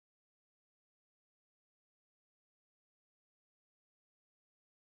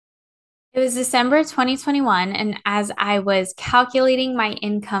It was December 2021, and as I was calculating my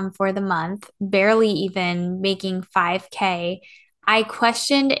income for the month, barely even making 5K, I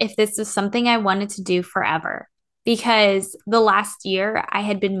questioned if this was something I wanted to do forever. Because the last year I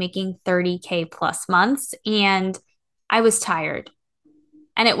had been making 30K plus months and I was tired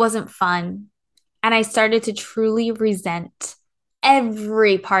and it wasn't fun. And I started to truly resent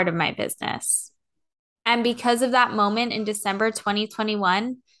every part of my business. And because of that moment in December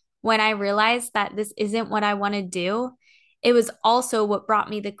 2021, when I realized that this isn't what I want to do, it was also what brought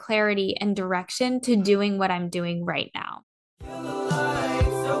me the clarity and direction to doing what I'm doing right now.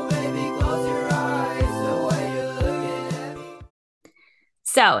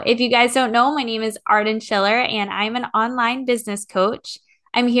 So, if you guys don't know, my name is Arden Schiller, and I'm an online business coach.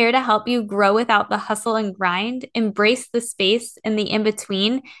 I'm here to help you grow without the hustle and grind, embrace the space and the in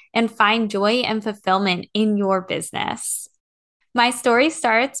between, and find joy and fulfillment in your business. My story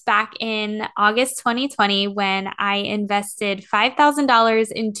starts back in August 2020 when I invested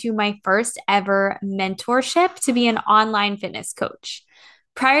 $5,000 into my first ever mentorship to be an online fitness coach.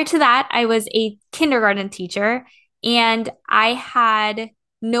 Prior to that, I was a kindergarten teacher and I had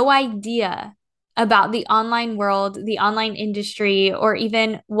no idea about the online world, the online industry, or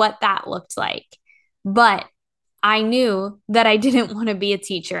even what that looked like. But I knew that I didn't want to be a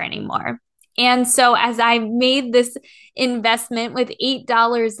teacher anymore. And so, as I made this investment with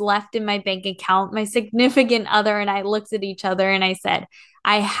 $8 left in my bank account, my significant other and I looked at each other and I said,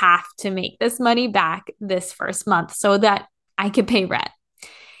 I have to make this money back this first month so that I could pay rent.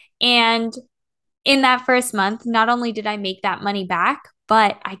 And in that first month, not only did I make that money back,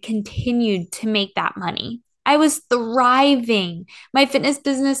 but I continued to make that money. I was thriving. My fitness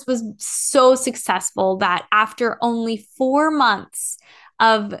business was so successful that after only 4 months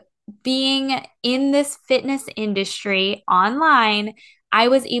of being in this fitness industry online, I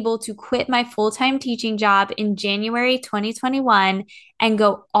was able to quit my full time teaching job in January 2021 and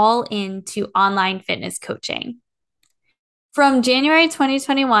go all into online fitness coaching. From January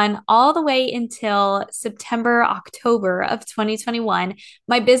 2021 all the way until September, October of 2021,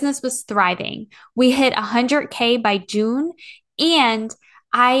 my business was thriving. We hit 100K by June, and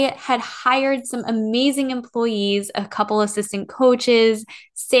I had hired some amazing employees, a couple assistant coaches,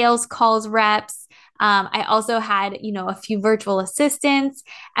 sales calls reps. I also had, a few virtual assistants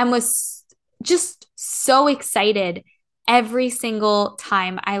and was just so excited every single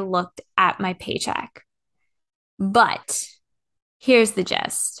time I looked at my paycheck. But here's the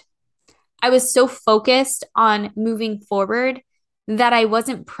gist. I was so focused on moving forward that I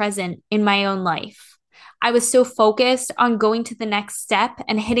wasn't present in my own life. I was so focused on going to the next step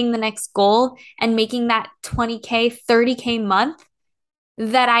and hitting the next goal and making that 20K, 30K month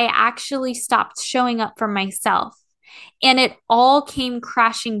that I actually stopped showing up for myself. And it all came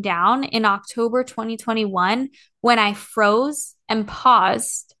crashing down in October 2021 when I froze and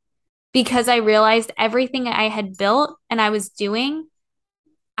paused because I realized everything I had built and I was doing,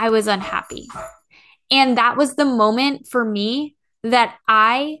 I was unhappy. And that was the moment for me that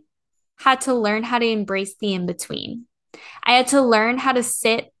I had to learn how to embrace the in between. I had to learn how to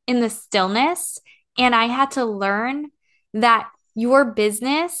sit in the stillness, and I had to learn that your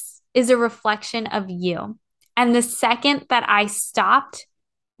business is a reflection of you. And the second that I stopped,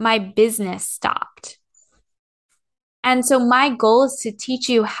 my business stopped. And so my goal is to teach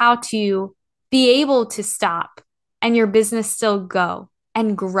you how to be able to stop and your business still go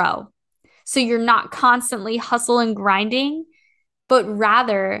and grow. So you're not constantly hustle and grinding, but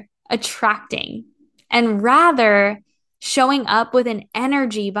rather attracting and rather showing up with an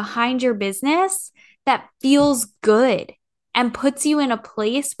energy behind your business that feels good and puts you in a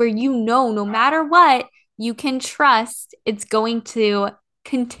place where no matter what, you can trust it's going to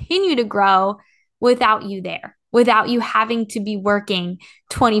continue to grow without you there, without you having to be working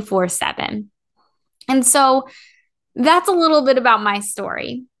 24/7. And so that's a little bit about my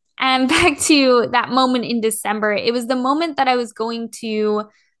story. And back to that moment in December, it was the moment that I was going to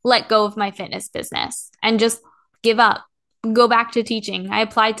let go of my fitness business and just give up, go back to teaching. I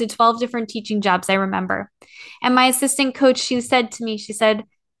applied to 12 different teaching jobs, I remember. And my assistant coach, she said to me, she said,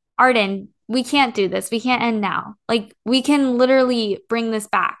 Arden, we can't do this. We can't end now. Like, we can literally bring this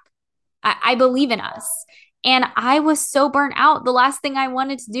back. I believe in us. And I was so burnt out. The last thing I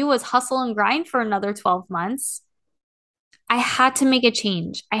wanted to do was hustle and grind for another 12 months. I had to make a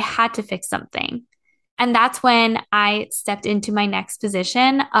change. I had to fix something. And that's when I stepped into my next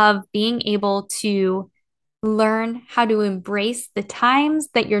position of being able to learn how to embrace the times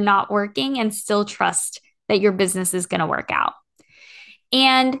that you're not working and still trust that your business is going to work out.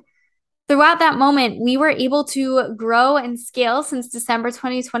 And throughout that moment, we were able to grow and scale since December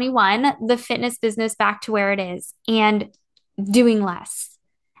 2021, the fitness business back to where it is and doing less.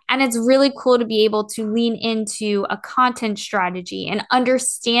 And it's really cool to be able to lean into a content strategy and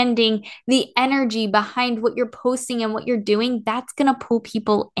understanding the energy behind what you're posting and what you're doing. That's going to pull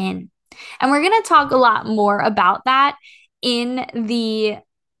people in. And we're going to talk a lot more about that in the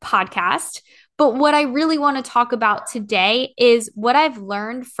podcast. But what I really want to talk about today is what I've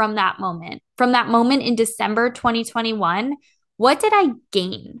learned from that moment in December 2021. What did I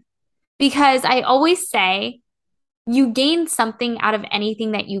gain? Because I always say you gain something out of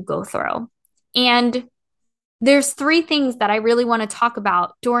anything that you go through. And there's three things that I really want to talk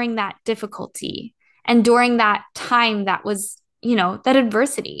about during that difficulty and during that time that was, that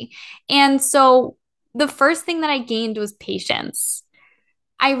adversity. And so the first thing that I gained was patience.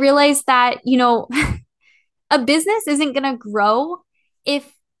 I realized that, a business isn't going to grow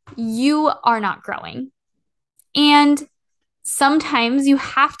if you are not growing. And sometimes you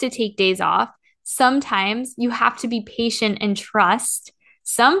have to take days off. Sometimes you have to be patient and trust.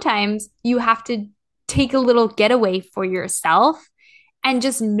 Sometimes you have to take a little getaway for yourself and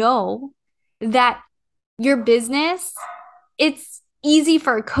just know that your business, it's easy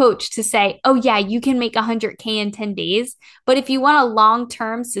for a coach to say, oh, yeah, you can make 100K in 10 days. But if you want a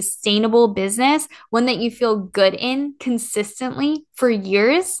long-term sustainable business, one that you feel good in consistently for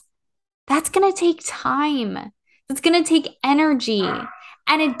years, that's going to take time. It's going to take energy.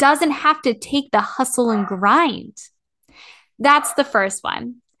 And it doesn't have to take the hustle and grind. That's the first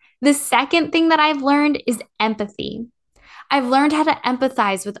one. The second thing that I've learned is empathy. I've learned how to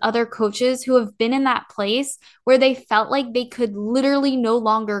empathize with other coaches who have been in that place where they felt like they could literally no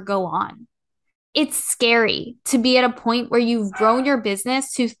longer go on. It's scary to be at a point where you've grown your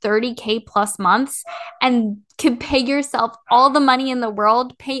business to 30K plus months and could pay yourself all the money in the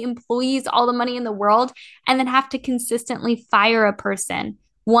world, pay employees all the money in the world, and then have to consistently fire a person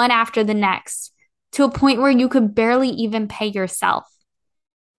one after the next to a point where you could barely even pay yourself.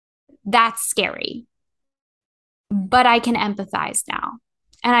 That's scary. But I can empathize now.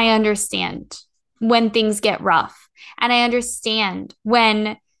 And I understand when things get rough. And I understand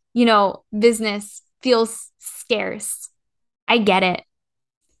when, business feels scarce. I get it.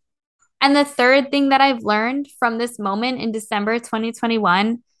 And the third thing that I've learned from this moment in December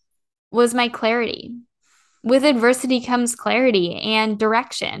 2021 was my clarity. With adversity comes clarity and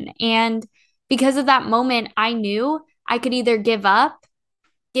direction. And because of that moment, I knew I could either give up,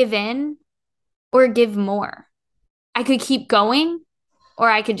 give in, or give more. I could keep going or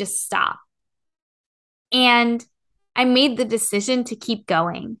I could just stop. And I made the decision to keep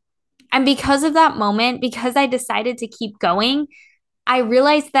going. And because of that moment, because I decided to keep going, I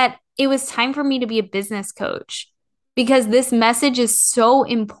realized that it was time for me to be a business coach because this message is so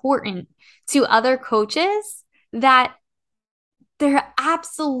important to other coaches that there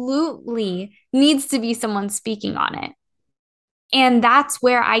absolutely needs to be someone speaking on it. And that's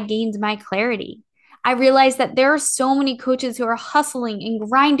where I gained my clarity. I realized that there are so many coaches who are hustling and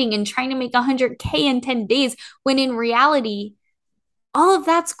grinding and trying to make 100K in 10 days, when in reality, all of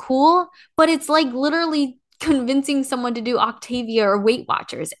that's cool, but it's like literally convincing someone to do Octavia or Weight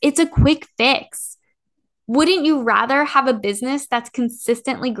Watchers. It's a quick fix. Wouldn't you rather have a business that's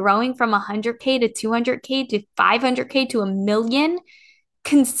consistently growing from 100K to 200K to 500K to a million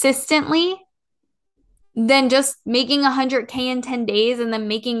consistently than just making 100K in 10 days and then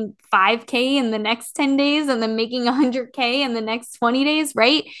making 5K in the next 10 days and then making 100K in the next 20 days,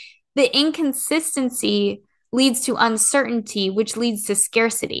 right? The inconsistency leads to uncertainty, which leads to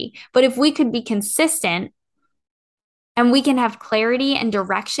scarcity. But if we could be consistent and we can have clarity and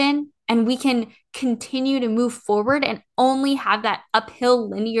direction and we can continue to move forward and only have that uphill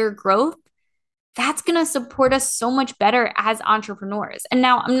linear growth, that's going to support us so much better as entrepreneurs. And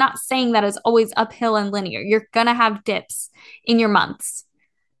now I'm not saying that it's always uphill and linear. You're going to have dips in your months,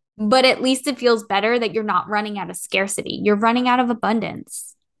 but at least it feels better that you're not running out of scarcity. You're running out of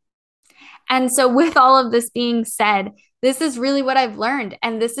abundance. And so with all of this being said, this is really what I've learned.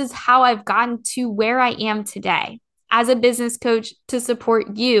 And this is how I've gotten to where I am today as a business coach to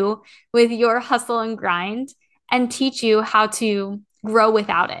support you with your hustle and grind and teach you how to grow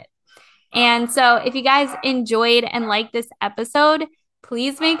without it. And so if you guys enjoyed and liked this episode,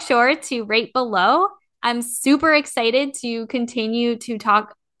 please make sure to rate below. I'm super excited to continue to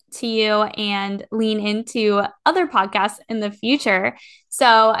talk to you and lean into other podcasts in the future. So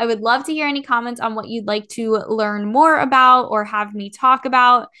I would love to hear any comments on what you'd like to learn more about or have me talk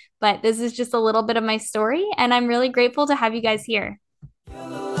about. But this is just a little bit of my story, and I'm really grateful to have you guys here.